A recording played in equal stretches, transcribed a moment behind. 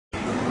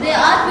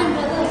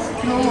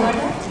No.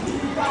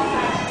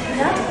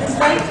 Yeah, it's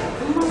right.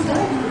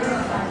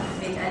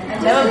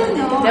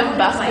 Never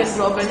basket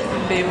Robin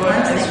flavor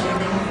and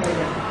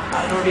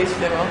roadies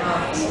flavor.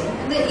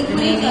 The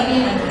equation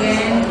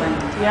Again, one.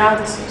 Yeah,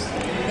 this is.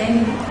 Then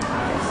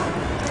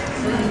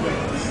so you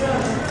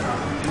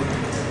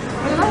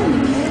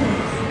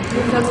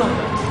get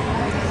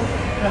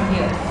from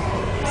here.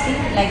 See,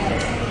 like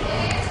this.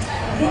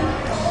 Okay?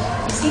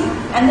 See?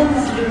 And then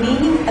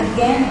remaining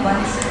again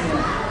once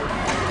more.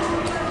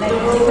 Like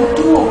there were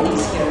two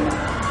openings here now.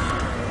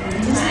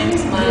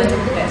 Just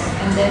press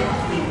and then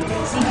leave it.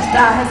 See?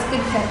 that has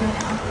been settled.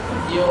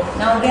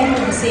 Now again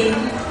do the same.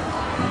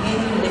 Again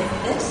you lift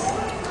this.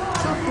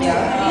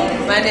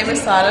 Yeah. My name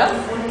is Sarah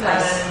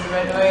and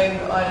we're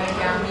doing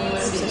origami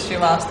with Mr.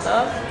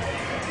 Srivastav.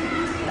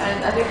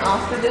 And I think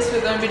after this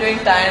we're going to be doing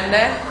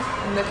Thailand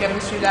in the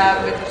chemistry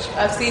lab, which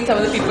I've seen some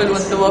of the people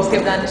with the work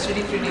they've done is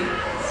really pretty.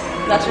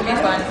 That should be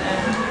fun.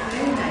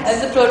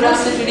 And the program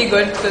is really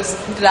good because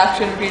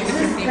interaction between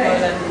different people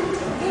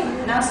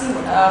and Now see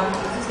what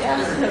yeah,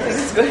 I think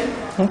it's good.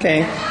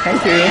 Okay,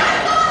 thank you.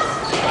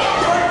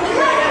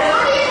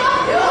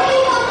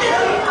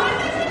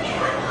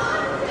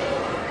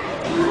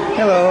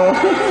 Hello.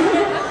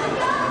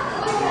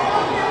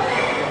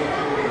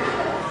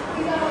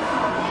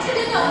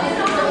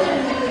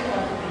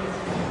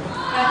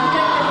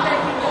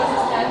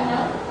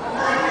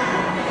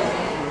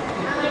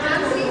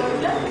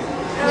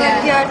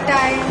 Yeah,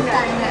 time.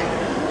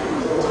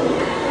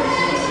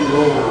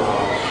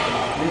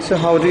 So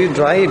how do you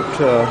dry it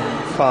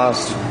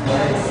fast?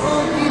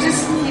 You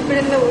just keep it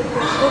in the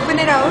open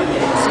it out,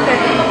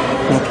 spread it.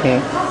 Okay.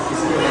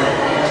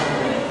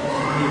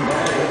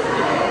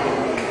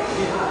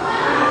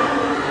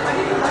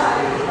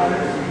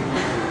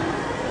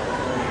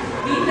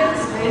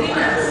 That's very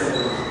nice.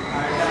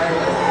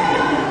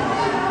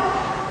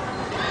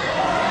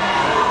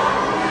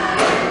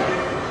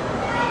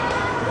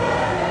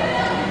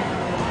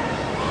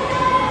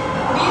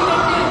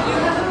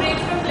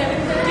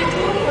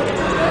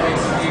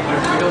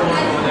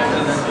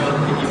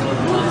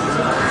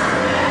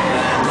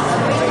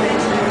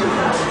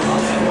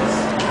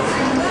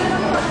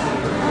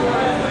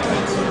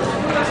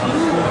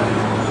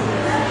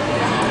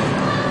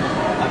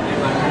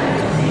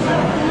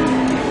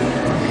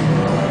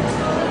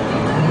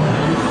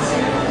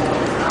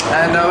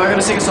 And we're going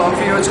to sing a song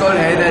for you. It's called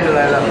Hey There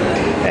Delilah.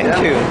 Thank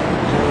you.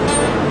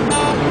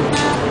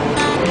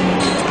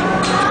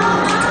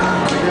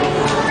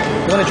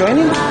 You want to join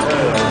in?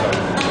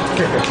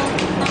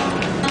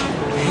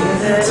 Hey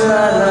there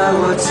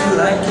Delilah, what's it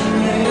like in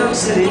New York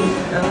City?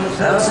 I'm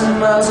 1,000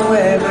 miles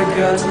away, but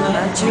girl,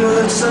 tonight you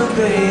look so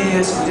pretty,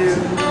 yes you do.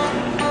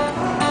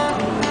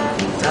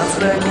 Don't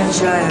flick and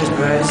shine as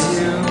bright as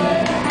you.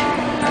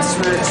 I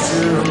swear it's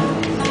true.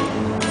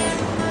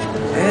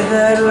 Hey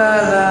there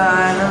Delilah,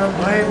 I know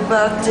worry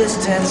about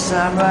distance.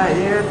 I'm right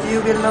here if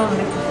you get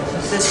lonely.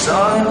 This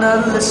song and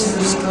not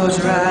listen, just close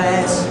your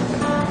eyes.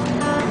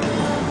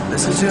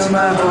 Listen to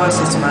my voice,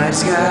 it's my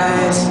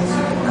disguise.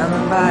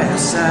 I'm by your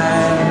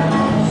side.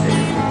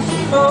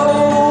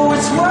 Oh,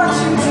 it's what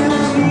you do to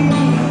me.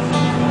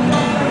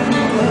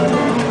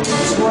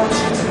 It's what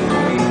you do to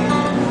me.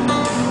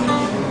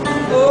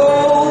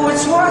 Oh,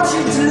 it's what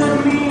you do to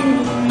me.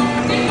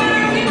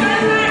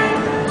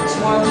 It's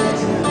what you do to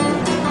me.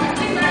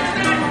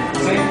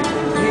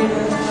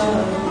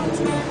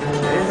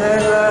 Hey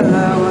there,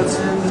 Lala, what's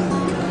in the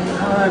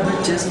heart? But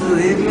just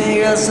believe me,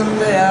 girl,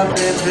 someday I'll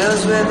pay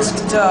bills with this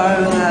guitar.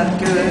 We'll have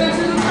good.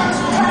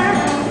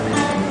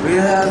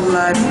 We'll have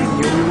life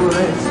when you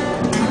would.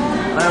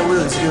 My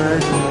will is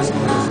good, yours is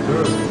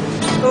good.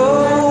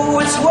 Oh,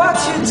 it's what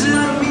you do to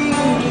me.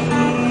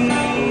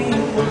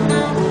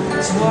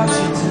 It's what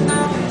you do to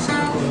me.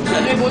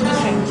 Shall we both just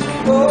sing?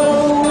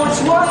 Oh,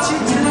 it's what you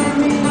do to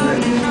me.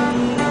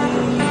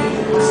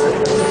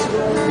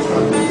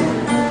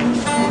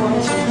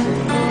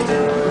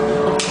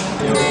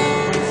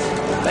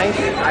 Thank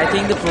you. I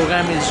think the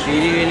program is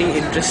really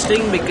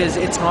interesting because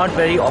it's not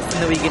very often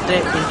that we get to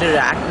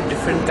interact with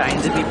different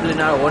kinds of people in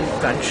our own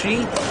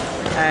country,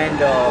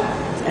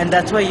 and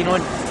that's why, you know,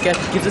 it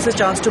gives us a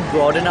chance to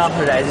broaden our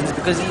horizons,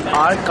 because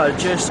our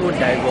culture is so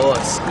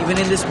diverse. Even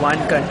in this one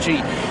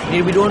country,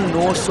 we don't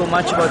know so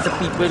much about the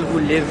people who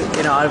live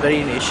in our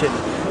very nation.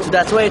 So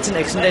that's why it's an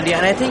excellent idea.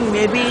 And I think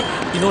maybe,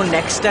 you know,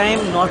 next time,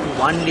 not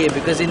one day,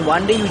 because in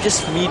one day you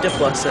just meet a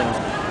person.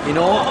 You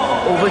know,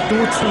 over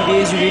 2-3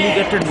 days you really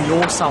get to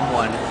know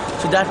someone.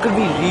 So that could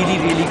be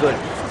really good.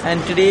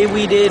 And today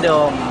we did,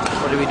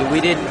 what did we do? We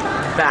did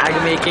bag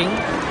making,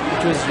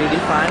 which was really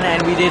fun,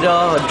 and we did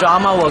a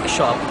drama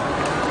workshop.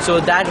 So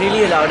that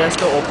really allowed us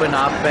to open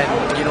up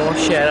and, you know,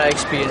 share our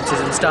experiences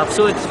and stuff.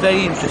 So it's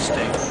very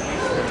interesting.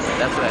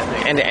 That's what I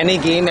think. And any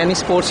game, any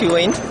sports you were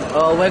in?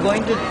 We're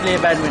going to play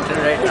badminton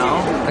right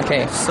now.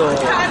 Okay. So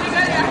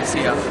we'll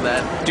see after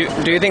that.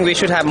 Do you think we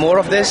should have more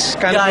of this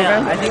kind of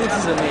program? Yeah, I think this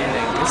is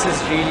amazing. This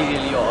is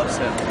really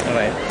awesome. All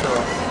right. So,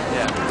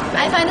 yeah.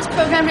 I find this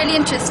program really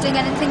interesting,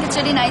 and I think it's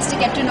really nice to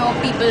get to know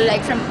people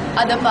like from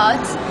other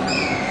parts.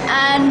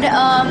 And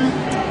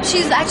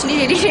she's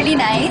actually really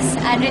nice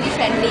and really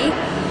friendly.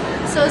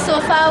 So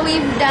far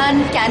we've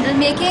done candle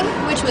making,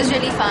 which was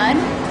really fun,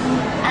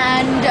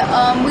 and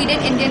we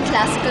did Indian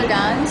classical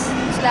dance,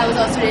 so that was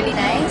also really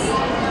nice.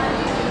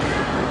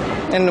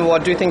 And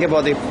what do you think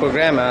about the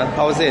program?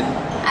 How is it?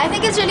 I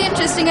think it's really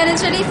interesting and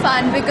it's really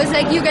fun because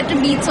like you get to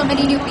meet so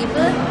many new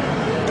people.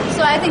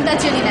 So I think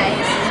that's really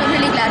nice. So I'm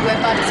really glad we're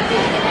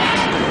participating in it.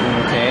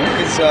 Okay.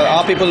 It's,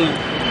 our people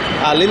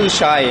are a little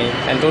shy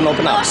and don't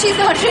open No, up. she's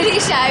not really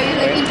shy.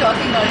 We've been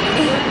talking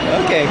already.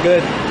 Okay,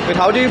 good. But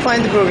how do you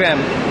find the program?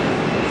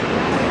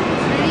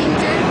 Very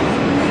interesting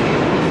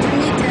to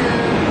meet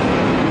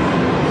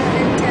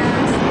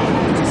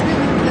just we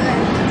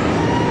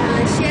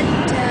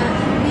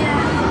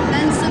have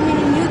learned so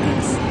many new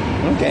things.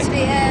 Okay. Which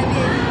we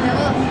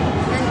never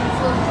done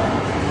before.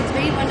 It's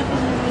very wonderful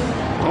to me.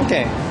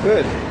 Okay,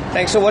 good.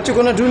 Thanks. So what you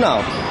gonna do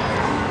now?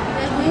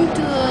 We're going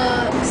to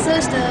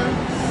search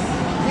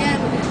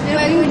we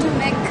are going to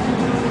make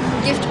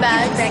Gift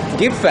bags.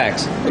 Gift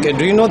bags. Okay,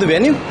 do you know the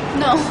venue?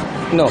 No.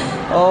 No.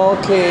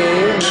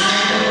 Okay.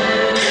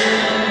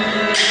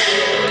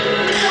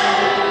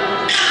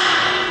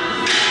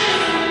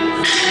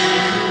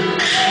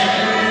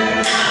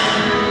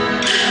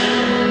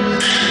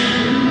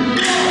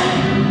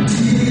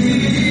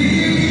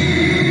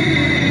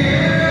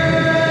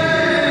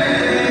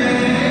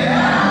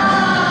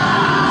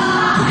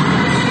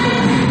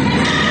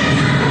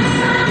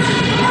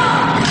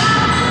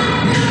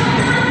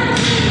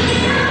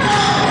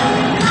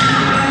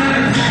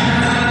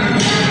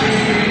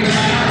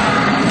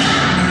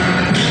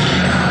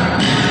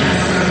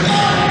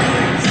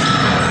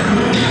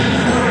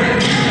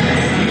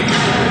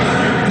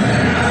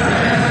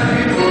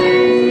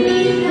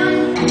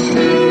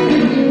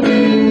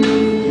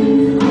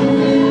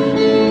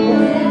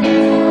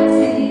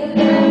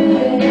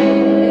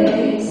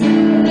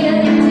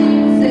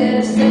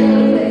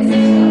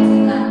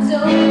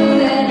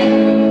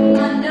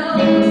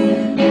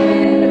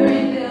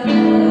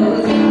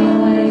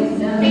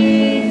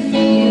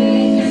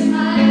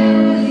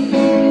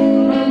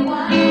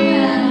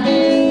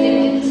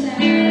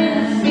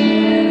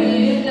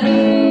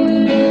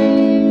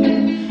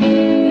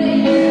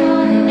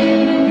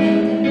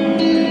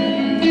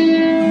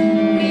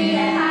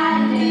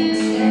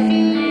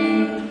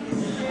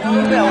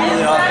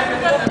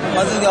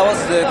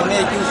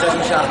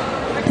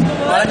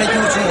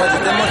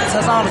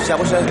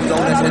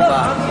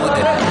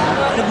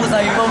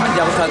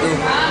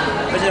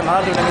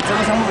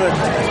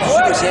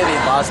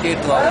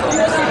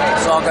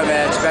 Soccer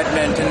match,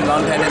 badminton,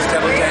 lawn tennis,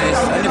 table tennis,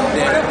 and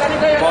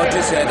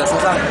boxes and the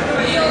sasang.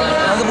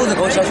 Ang buong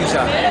ko siya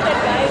siya.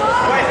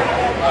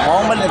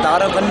 Mong man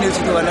dara kan news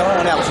itu ano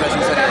ano ako siya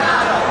siya.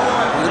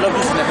 Ang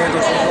lobby sa level to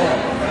siya.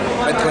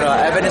 Pero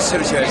evidence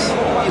searchers,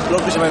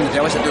 lobby sa mga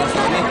jawa siya doon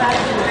ni.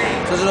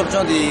 So lobby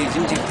sa di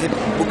jimji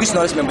bookis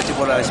knowledge membership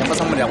wala siya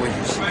pasang man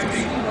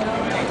ako.